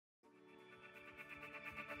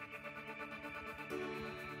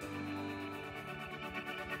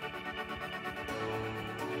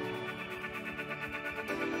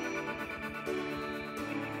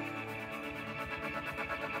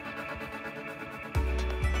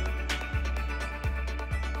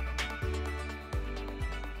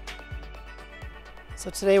So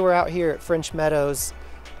today we're out here at French Meadows.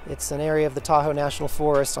 It's an area of the Tahoe National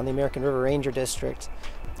Forest on the American River Ranger District.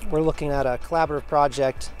 We're looking at a collaborative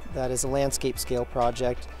project that is a landscape scale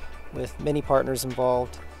project with many partners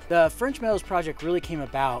involved. The French Meadows project really came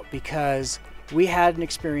about because we had an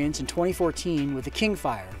experience in 2014 with the King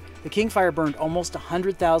Fire. The King Fire burned almost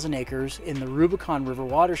 100,000 acres in the Rubicon River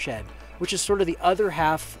watershed, which is sort of the other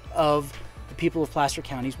half of the people of Placer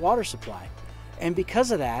County's water supply. And because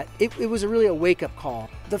of that, it was really a wake-up call.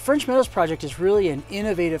 The French Meadows project is really an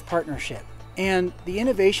innovative partnership. And the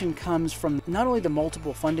innovation comes from not only the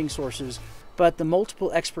multiple funding sources, but the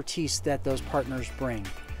multiple expertise that those partners bring.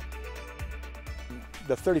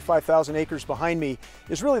 The 35,000 acres behind me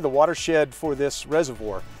is really the watershed for this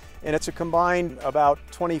reservoir. And it's a combined about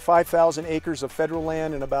 25,000 acres of federal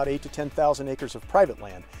land and about 8,000 to 10,000 acres of private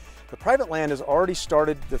land. The private land has already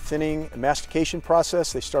started the thinning and mastication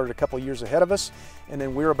process. They started a couple years ahead of us, and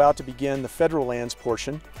then we're about to begin the federal lands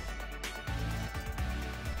portion.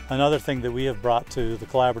 Another thing that we have brought to the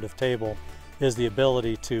collaborative table is the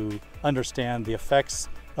ability to understand the effects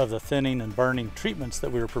of the thinning and burning treatments that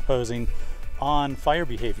we were proposing on fire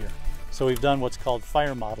behavior. So we've done what's called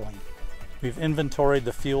fire modeling. We've inventoried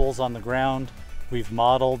the fuels on the ground. We've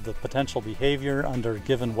modeled the potential behavior under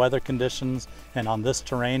given weather conditions and on this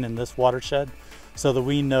terrain in this watershed so that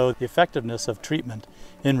we know the effectiveness of treatment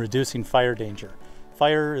in reducing fire danger.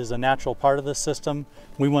 Fire is a natural part of this system.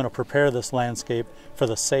 We want to prepare this landscape for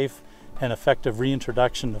the safe and effective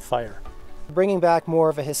reintroduction of fire. Bringing back more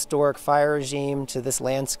of a historic fire regime to this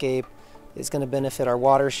landscape is going to benefit our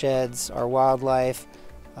watersheds, our wildlife.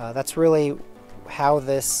 That's really how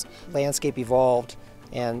this landscape evolved.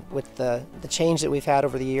 And with the change that we've had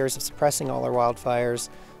over the years of suppressing all our wildfires,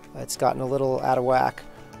 it's gotten a little out of whack.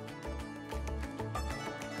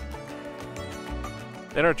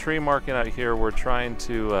 In our tree marking out here, we're trying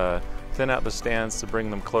to thin out the stands to bring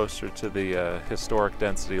them closer to the historic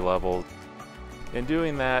density level. In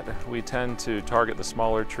doing that, we tend to target the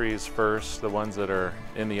smaller trees first, the ones that are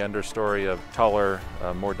in the understory of taller,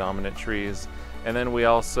 more dominant trees. And then we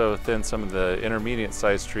also thin some of the intermediate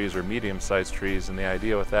sized trees or medium sized trees, and the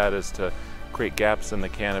idea with that is to create gaps in the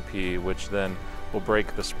canopy, which then will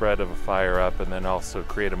break the spread of a fire up and then also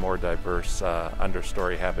create a more diverse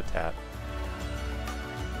understory habitat.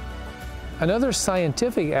 Another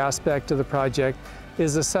scientific aspect of the project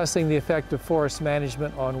is assessing the effect of forest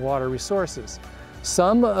management on water resources.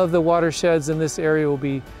 Some of the watersheds in this area will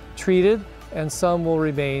be treated and some will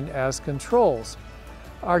remain as controls.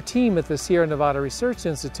 Our team at the Sierra Nevada Research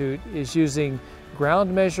Institute is using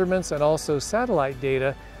ground measurements and also satellite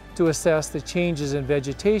data to assess the changes in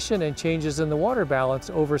vegetation and changes in the water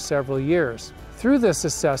balance over several years. Through this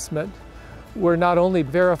assessment, we're not only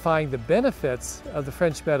verifying the benefits of the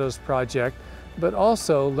French Meadows project, but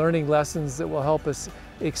also learning lessons that will help us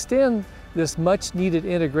extend this much needed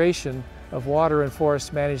integration of water and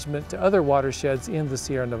forest management to other watersheds in the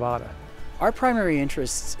Sierra Nevada. Our primary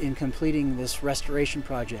interests in completing this restoration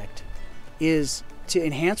project is to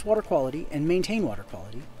enhance water quality and maintain water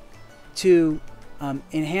quality, to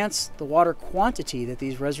enhance the water quantity that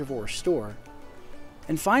these reservoirs store,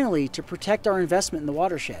 and finally to protect our investment in the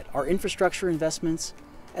watershed, our infrastructure investments,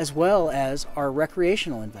 as well as our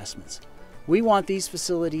recreational investments. We want these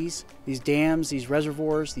facilities, these dams, these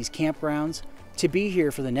reservoirs, these campgrounds, to be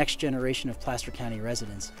here for the next generation of Placer County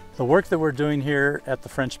residents. The work that we're doing here at the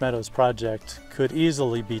French Meadows project could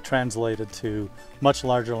easily be translated to much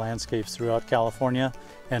larger landscapes throughout California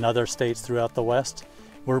and other states throughout the West.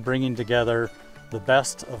 We're bringing together the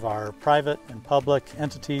best of our private and public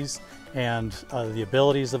entities and the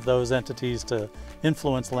abilities of those entities to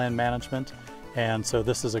influence land management. And so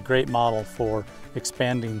this is a great model for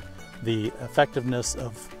expanding the effectiveness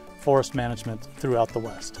of forest management throughout the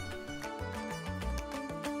West.